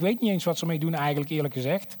wegvloeit. En ik weet niet eens wat ze mee doen eigenlijk eerlijk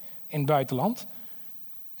gezegd in het buitenland.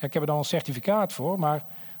 Ja, ik heb er dan een certificaat voor, maar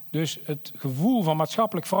dus het gevoel van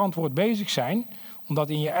maatschappelijk verantwoord bezig zijn, om dat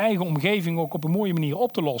in je eigen omgeving ook op een mooie manier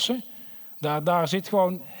op te lossen, daar zit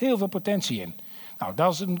gewoon heel veel potentie in. Nou,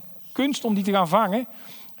 dat is een kunst om die te gaan vangen.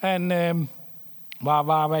 En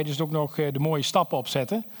waar wij dus ook nog de mooie stappen op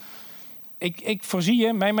zetten. Ik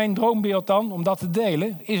voorzie, mijn droombeeld dan, om dat te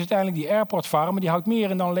delen, is uiteindelijk die airport farm. Die houdt meer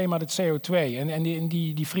in dan alleen maar het CO2 en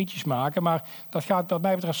die frietjes maken. Maar dat gaat wat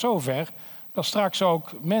mij betreft zo ver dat straks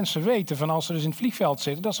ook mensen weten van als ze dus in het vliegveld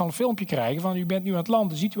zitten, dat ze al een filmpje krijgen van u bent nu aan het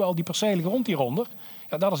landen, ziet u al die percelen grond hieronder?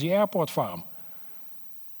 Ja, dat is die airport farm.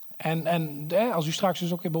 En als u straks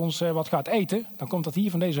dus ook bij ons wat gaat eten, dan komt dat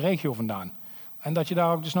hier van deze regio vandaan. En dat je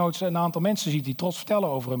daar ook dus nooit een aantal mensen ziet die trots vertellen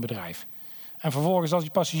over hun bedrijf. En vervolgens als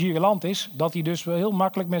die passagier geland is, dat hij dus wel heel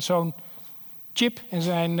makkelijk met zo'n chip in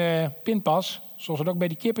zijn pinpas, zoals we het ook bij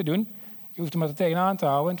die kippen doen, je hoeft hem er tegenaan te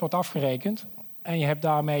houden en het wordt afgerekend. En je hebt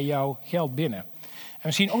daarmee jouw geld binnen. En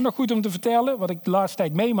misschien ook nog goed om te vertellen, wat ik de laatste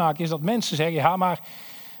tijd meemaak, is dat mensen zeggen, ja maar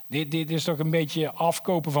dit is toch een beetje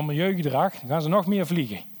afkopen van milieugedrag, dan gaan ze nog meer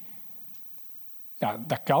vliegen. Ja,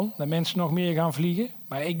 dat kan, dat mensen nog meer gaan vliegen.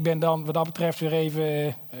 Maar ik ben dan wat dat betreft weer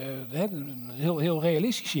even heel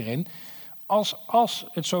realistisch hierin. Als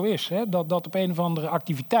het zo is, dat op een of andere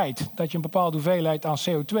activiteit, dat je een bepaalde hoeveelheid aan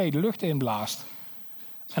CO2 de lucht inblaast.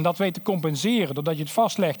 En dat weet te compenseren doordat je het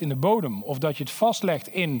vastlegt in de bodem. Of dat je het vastlegt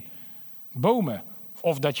in bomen.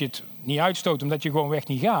 Of dat je het niet uitstoot omdat je gewoon weg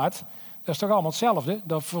niet gaat. Dat is toch allemaal hetzelfde.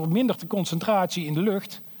 Dat vermindert de concentratie in de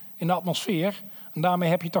lucht, in de atmosfeer. En daarmee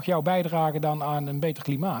heb je toch jouw bijdrage dan aan een beter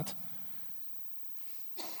klimaat.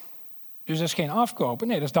 Dus dat is geen afkopen.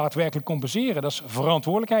 Nee, dat is daadwerkelijk compenseren. Dat is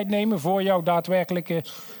verantwoordelijkheid nemen voor jouw daadwerkelijke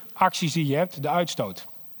acties die je hebt, de uitstoot.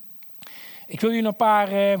 Ik wil jullie nog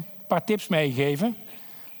een paar tips meegeven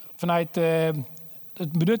vanuit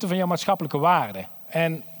het benutten van jouw maatschappelijke waarde.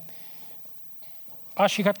 En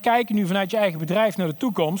als je gaat kijken nu vanuit je eigen bedrijf naar de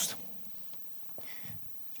toekomst,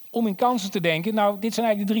 om in kansen te denken, nou, dit zijn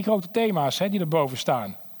eigenlijk de 3 grote thema's die erboven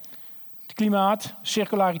staan. Het klimaat,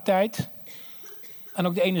 circulariteit en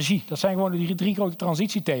ook de energie. Dat zijn gewoon de 3 grote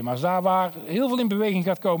transitiethema's. Daar waar heel veel in beweging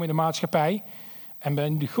gaat komen in de maatschappij. En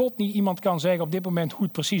bij de God niet iemand kan zeggen op dit moment hoe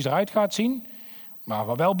het precies eruit gaat zien. Maar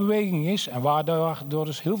waar wel beweging is en waardoor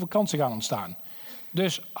dus heel veel kansen gaan ontstaan.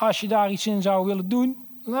 Dus als je daar iets in zou willen doen,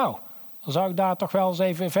 nou, dan zou ik daar toch wel eens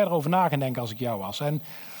even verder over na gaan denken als ik jou was. En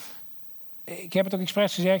ik heb het ook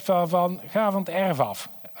expres gezegd van ga van het erf af.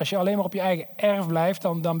 Als je alleen maar op je eigen erf blijft,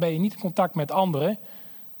 dan ben je niet in contact met anderen.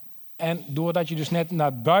 En doordat je dus net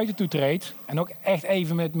naar buiten toe treedt en ook echt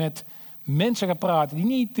even met mensen gaat praten die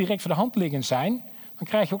niet direct voor de hand liggend zijn, dan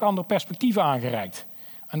krijg je ook andere perspectieven aangereikt.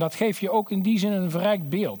 En dat geeft je ook in die zin een verrijkt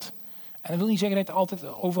beeld. En dat wil niet zeggen dat je het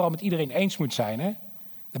altijd overal met iedereen eens moet zijn. Hè?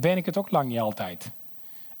 Daar ben ik het ook lang niet altijd.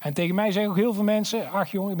 En tegen mij zeggen ook heel veel mensen,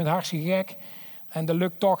 ach jongen, je bent hartstikke gek en dat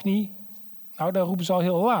lukt toch niet. Nou, dat roepen ze al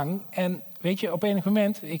heel lang. En weet je, op enig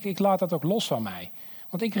moment, ik laat dat ook los van mij.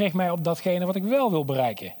 Want ik richt mij op datgene wat ik wel wil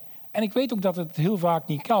bereiken. En ik weet ook dat het heel vaak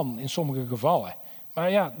niet kan, in sommige gevallen.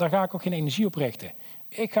 Maar ja, daar ga ik ook geen energie op richten.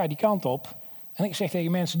 Ik ga die kant op en ik zeg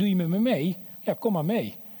tegen mensen, doe je met me mee? Ja, kom maar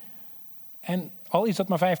mee. En al is dat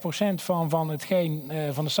maar 5% van hetgeen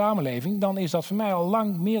van de samenleving, dan is dat voor mij al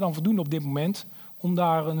lang meer dan voldoende op dit moment om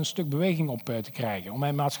daar een stuk beweging op te krijgen, om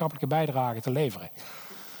mijn maatschappelijke bijdrage te leveren.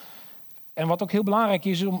 En wat ook heel belangrijk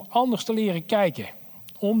is om anders te leren kijken.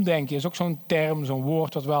 Omdenken is ook zo'n term, zo'n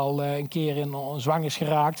woord dat wel een keer in zwang is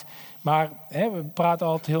geraakt. Maar we praten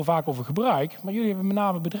altijd heel vaak over gebruik. Maar jullie hebben met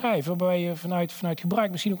name bedrijven waarbij je vanuit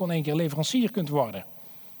gebruik misschien ook wel in één keer leverancier kunt worden.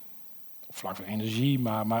 Op vlak van energie,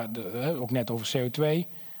 maar ook net over CO2.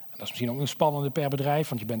 En dat is misschien ook een spannende per bedrijf.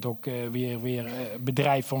 Want je bent ook weer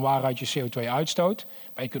bedrijf van waaruit je CO2 uitstoot.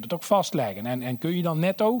 Maar je kunt het ook vastleggen. En kun je dan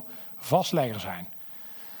netto vastlegger zijn.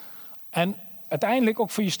 En uiteindelijk ook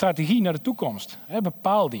voor je strategie naar de toekomst.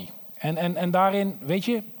 Bepaal die. En daarin, weet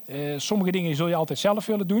je, sommige dingen zul je altijd zelf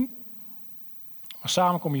willen doen. Maar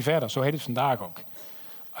samen kom je verder. Zo heet het vandaag ook.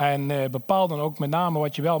 En bepaal dan ook met name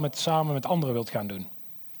wat je wel samen met anderen wilt gaan doen.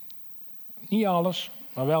 Niet alles,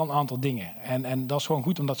 maar wel een aantal dingen. En dat is gewoon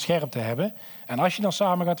goed om dat scherp te hebben. En als je dan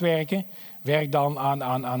samen gaat werken, werk dan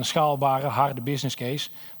aan een schaalbare, harde business case.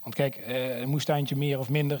 Want kijk, een moestuintje meer of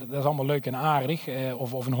minder, dat is allemaal leuk en aardig.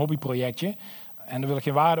 Of een hobbyprojectje. En daar wil ik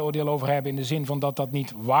geen waardeoordeel over hebben in de zin van dat dat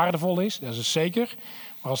niet waardevol is. Dat is het zeker.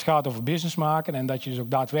 Maar als het gaat over business maken en dat je dus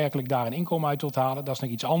ook daadwerkelijk daar een inkomen uit wilt halen, dat is nog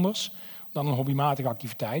iets anders dan een hobbymatige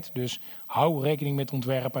activiteit. Dus hou rekening met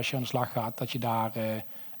ontwerp als je aan de slag gaat, dat je daar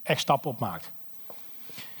echt stappen op maakt.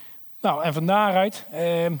 Nou, en van daaruit,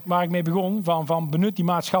 waar ik mee begon, van benut die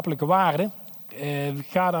maatschappelijke waarde.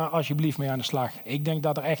 Ga daar alsjeblieft mee aan de slag. Ik denk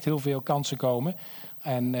dat er echt heel veel kansen komen.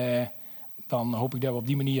 En dan hoop ik dat we op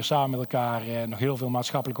die manier samen met elkaar nog heel veel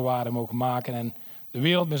maatschappelijke waarde mogen maken. En de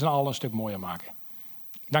wereld met z'n allen een stuk mooier maken.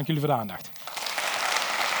 Dank jullie voor de aandacht.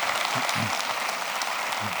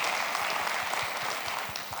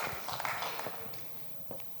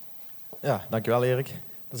 Ja, dankjewel Erik.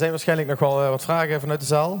 Er zijn waarschijnlijk nog wel wat vragen vanuit de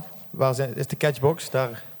zaal. Waar is de catchbox?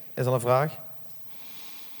 Daar is al een vraag.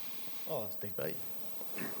 Oh, dat is dichtbij.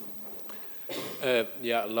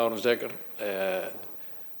 Ja, Laurens Dekker.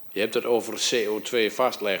 Je hebt het over CO2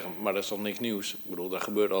 vastleggen, maar dat is toch niks nieuws? Ik bedoel, dat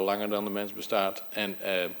gebeurt al langer dan de mens bestaat. En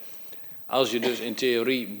als je dus in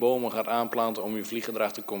theorie bomen gaat aanplanten om je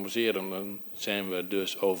vlieggedrag te compenseren, dan zijn we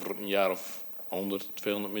dus over een jaar of 100,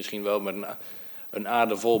 200 misschien wel met een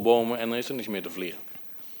aarde vol bomen en dan is er niks meer te vliegen.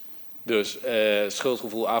 Dus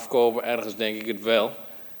schuldgevoel afkopen, ergens denk ik het wel.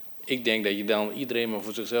 Ik denk dat je dan iedereen maar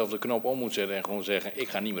voor zichzelf de knop om moet zetten en gewoon zeggen, ik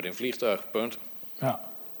ga niet meer in vliegtuig, punt. Ja.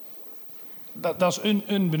 Dat is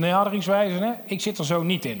een benaderingswijze. Hè? Ik zit er zo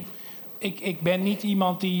niet in. Ik ben niet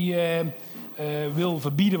iemand die wil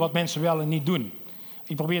verbieden wat mensen wel en niet doen.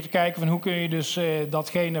 Ik probeer te kijken van hoe kun je dus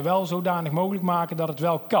datgene wel zodanig mogelijk maken dat het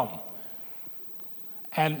wel kan.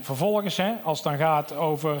 En vervolgens, als het dan gaat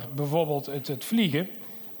over bijvoorbeeld het vliegen.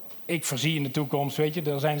 Ik voorzie in de toekomst, weet je,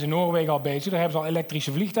 daar zijn ze in Noorwegen al bezig. Daar hebben ze al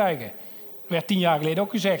elektrische vliegtuigen. Dat werd 10 jaar geleden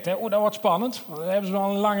ook gezegd. Hè? Dat wordt spannend. Dan hebben ze wel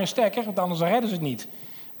een lange stekker, want anders redden ze het niet.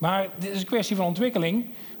 Maar dit is een kwestie van ontwikkeling.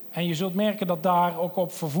 En je zult merken dat daar ook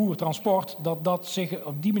op vervoer, transport, dat zich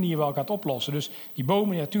op die manier wel gaat oplossen. Dus die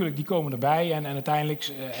bomen, ja, natuurlijk, die komen erbij. En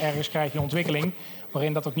uiteindelijk ergens krijg je een ontwikkeling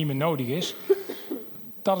waarin dat ook niet meer nodig is.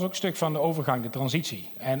 Dat is ook een stuk van de overgang, de transitie.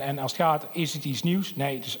 En als het gaat, is het iets nieuws?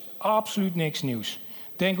 Nee, het is absoluut niks nieuws.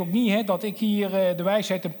 Denk ook niet dat ik hier de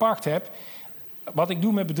wijsheid in pacht heb. Wat ik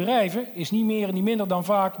doe met bedrijven is niet meer en niet minder dan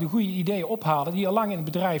vaak de goede ideeën ophalen die al lang in het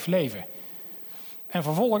bedrijf leven. En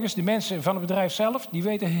vervolgens, de mensen van het bedrijf zelf, die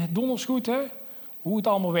weten donders goed hoe het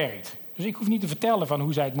allemaal werkt. Dus ik hoef niet te vertellen van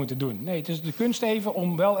hoe zij het moeten doen. Nee, het is de kunst even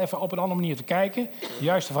om wel even op een andere manier te kijken, de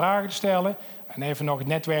juiste vragen te stellen en even nog het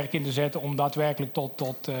netwerk in te zetten om daadwerkelijk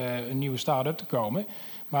tot een nieuwe start-up te komen.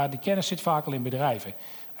 Maar de kennis zit vaak al in bedrijven.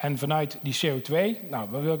 En vanuit die CO2, nou,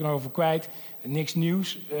 waar wil ik nog over kwijt? Niks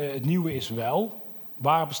nieuws. Het nieuwe is wel,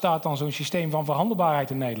 waar bestaat dan zo'n systeem van verhandelbaarheid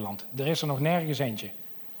in Nederland? Er is er nog nergens eentje.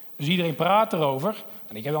 Dus iedereen praat erover.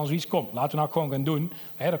 En ik heb dan zoiets, kom, laten we nou gewoon gaan doen.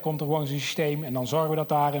 Dan komt er gewoon zo'n systeem en dan zorgen we dat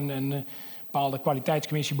daar een bepaalde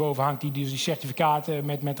kwaliteitscommissie boven hangt die dus die certificaten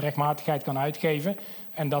met rechtmatigheid kan uitgeven.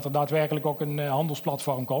 En dat er daadwerkelijk ook een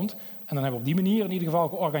handelsplatform komt. En dan hebben we op die manier in ieder geval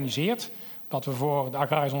georganiseerd dat we voor de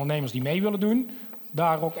agrarische ondernemers die mee willen doen,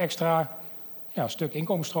 daar ook extra stuk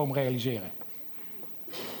inkomensstroom realiseren.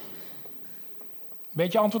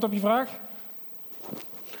 Beetje antwoord op je vraag?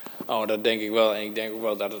 Oh, dat denk ik wel. En ik denk ook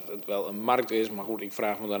wel dat het wel een markt is. Maar goed, ik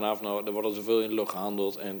vraag me dan af, er wordt al zoveel in de lucht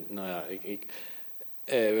gehandeld. En nou ja,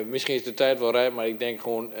 misschien is de tijd wel rijp, maar ik denk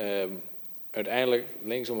gewoon... uiteindelijk,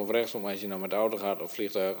 linksom of rechtsom, als je nou met de auto gaat of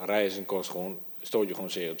vliegtuig, reizen kost gewoon, stoot je gewoon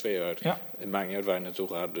CO2 uit. Ja. Het maakt niet uit waar je naartoe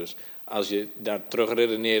gaat. Dus als je daar terug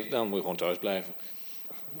redeneert, dan moet je gewoon thuis blijven.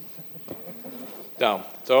 Nou,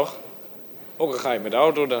 toch? Ook al ga je met de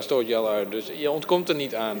auto, dan stoot je al uit. Dus je ontkomt er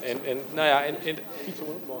niet aan.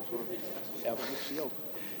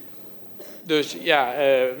 Dus ja,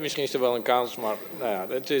 misschien is er wel een kans, maar nou ja,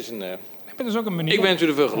 het is een... Het is ook een manier. Ik wens u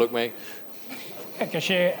er veel geluk mee. Kijk,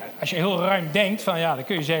 als je heel ruim denkt, dan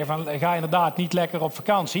kun je zeggen van ga inderdaad niet lekker op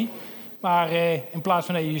vakantie. Maar in plaats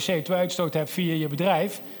van dat je je CO2-uitstoot hebt via je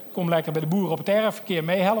bedrijf, kom lekker bij de boeren op het erfverkeer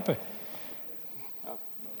meehelpen.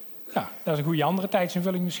 Ja, dat is een goede andere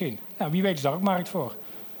tijdsinvulling misschien. Nou, wie weet is daar ook markt voor.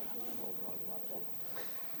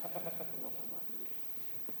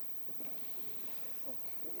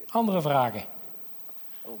 Andere vragen?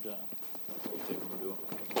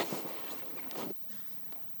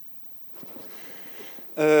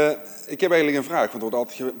 Ik heb eigenlijk een vraag, want er wordt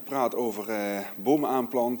altijd gepraat over bomen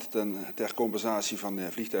aanplant ter compensatie van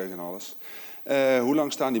vliegtuigen en alles. Hoe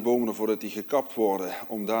lang staan die bomen ervoor dat die gekapt worden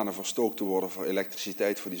om daarna verstookt te worden voor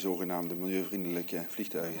elektriciteit voor die zogenaamde milieuvriendelijke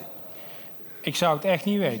vliegtuigen? Ik zou het echt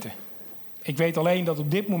niet weten. Ik weet alleen dat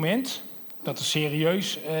op dit moment dat er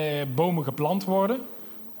serieus bomen geplant worden.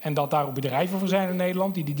 En dat daar ook bedrijven voor zijn in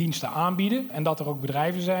Nederland die die diensten aanbieden. En dat er ook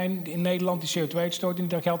bedrijven zijn in Nederland die CO2 uitstoten en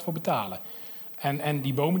die daar geld voor betalen. En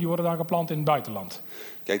die bomen die worden dan geplant in het buitenland.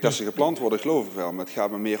 Kijk, dat ze geplant worden geloof ik wel. Maar het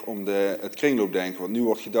gaat me meer om het kringloopdenken. Want nu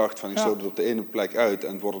wordt gedacht van ik stoot het op de ene plek uit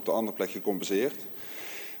en het wordt op de andere plek gecompenseerd.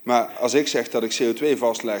 Maar als ik zeg dat ik CO2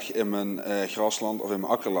 vastleg in mijn grasland of in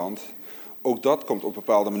mijn akkerland, ook dat komt op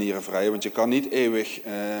bepaalde manieren vrij. Want je kan niet eeuwig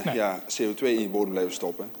CO2 in je bodem blijven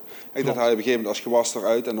stoppen. Kijk, dat haal je op een gegeven moment als gewas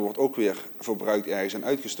eruit en er wordt ook weer verbruikt ergens en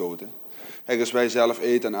uitgestoten. Kijk, als wij zelf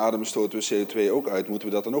eten en ademen stoten we CO2 ook uit, moeten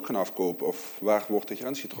we dat dan ook gaan afkopen? Of waar wordt de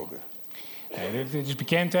grens getrokken? Nee, dit is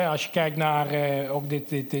bekend, hè? Als je kijkt naar ook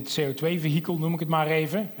dit CO2-vehikel, noem ik het maar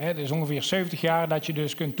even. Het is ongeveer 70 jaar dat je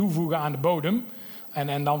dus kunt toevoegen aan de bodem.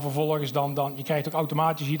 En dan vervolgens, je krijgt ook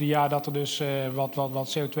automatisch ieder jaar dat er dus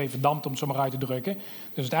wat CO2 verdampt, om het zo maar uit te drukken. Dus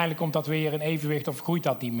uiteindelijk komt dat weer in evenwicht of groeit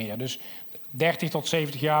dat niet meer. Dus 30 tot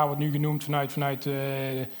 70 jaar wordt nu genoemd vanuit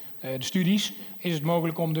de studies, is het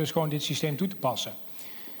mogelijk om dus gewoon dit systeem toe te passen.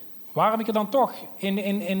 Waarom ik er dan toch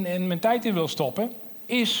in mijn tijd in wil stoppen,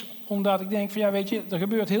 is omdat ik denk van weet je, er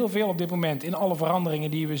gebeurt heel veel op dit moment in alle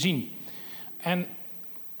veranderingen die we zien. En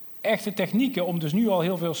echte technieken om dus nu al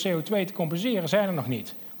heel veel CO2 te compenseren zijn er nog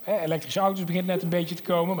niet. Elektrische auto's begint net een beetje te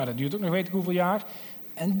komen, maar dat duurt ook nog weet ik hoeveel jaar.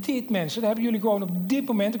 En dit mensen, daar hebben jullie gewoon op dit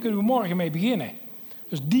moment, daar kunnen we morgen mee beginnen.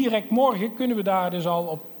 Dus direct morgen kunnen we daar dus al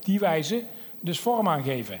op die wijze dus vorm aan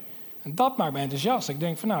geven. En dat maakt me enthousiast. Ik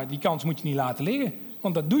denk van die kans moet je niet laten liggen.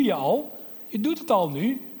 Want dat doe je al. Je doet het al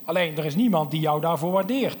nu. Alleen er is niemand die jou daarvoor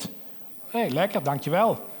waardeert. Lekker,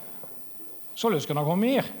 dankjewel. Zo lust ik er nog wel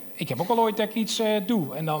meer. Ik heb ook al ooit dat ik iets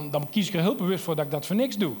doe. En dan kies ik er heel bewust voor dat ik dat voor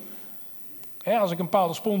niks doe. Als ik een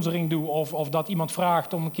bepaalde sponsoring doe of dat iemand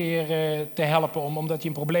vraagt om een keer te helpen omdat hij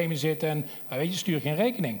in problemen zit en stuur geen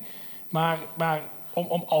rekening. Maar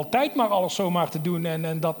om altijd maar alles zomaar te doen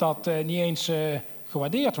en dat niet eens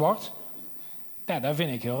gewaardeerd wordt, dat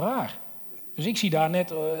vind ik heel raar. Dus ik zie daar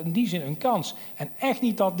net in die zin een kans. En echt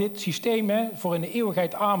niet dat dit systeem voor in de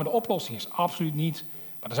eeuwigheid de oplossing is. Absoluut niet.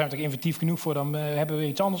 Maar daar zijn we toch inventief genoeg voor. Dan hebben we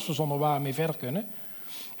iets anders verzonnen waar we mee verder kunnen.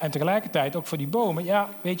 En tegelijkertijd ook voor die bomen. Ja,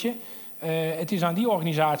 weet je, het is aan die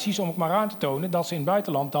organisaties om ook maar aan te tonen dat ze in het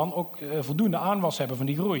buitenland dan ook voldoende aanwas hebben van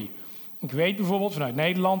die groei. Ik weet bijvoorbeeld vanuit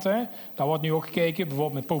Nederland, daar wordt nu ook gekeken,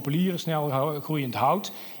 bijvoorbeeld met populieren, snel groeiend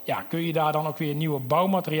hout. Ja, kun je daar dan ook weer nieuwe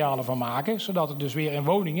bouwmaterialen van maken, zodat het dus weer in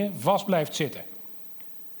woningen vast blijft zitten.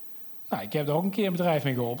 Nou, ik heb er ook een keer een bedrijf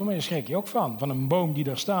mee geholpen, maar daar schrik je ook van. Van een boom die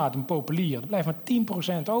daar staat, een populier, er blijft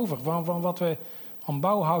maar 10% over van wat we aan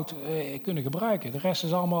bouwhout kunnen gebruiken. De rest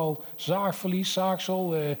is allemaal zaagverlies,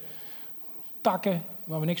 zaagsel, takken,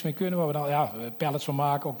 waar we niks mee kunnen, waar we dan pallets van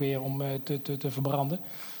maken, ook weer om te verbranden.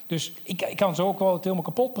 Dus ik kan zo ook wel het helemaal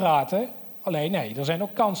kapot praten. Alleen nee, er zijn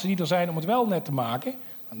ook kansen die er zijn om het wel net te maken.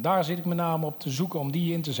 En daar zit ik met name op te zoeken om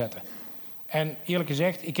die in te zetten. En eerlijk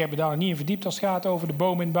gezegd, ik heb me daar nog niet in verdiept als het gaat over de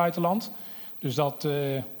bomen in het buitenland. Dus dat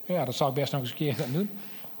zou ik best nog eens een keer gaan doen.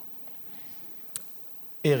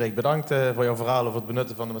 Erik, bedankt voor jouw verhaal over het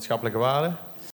benutten van de maatschappelijke waarde.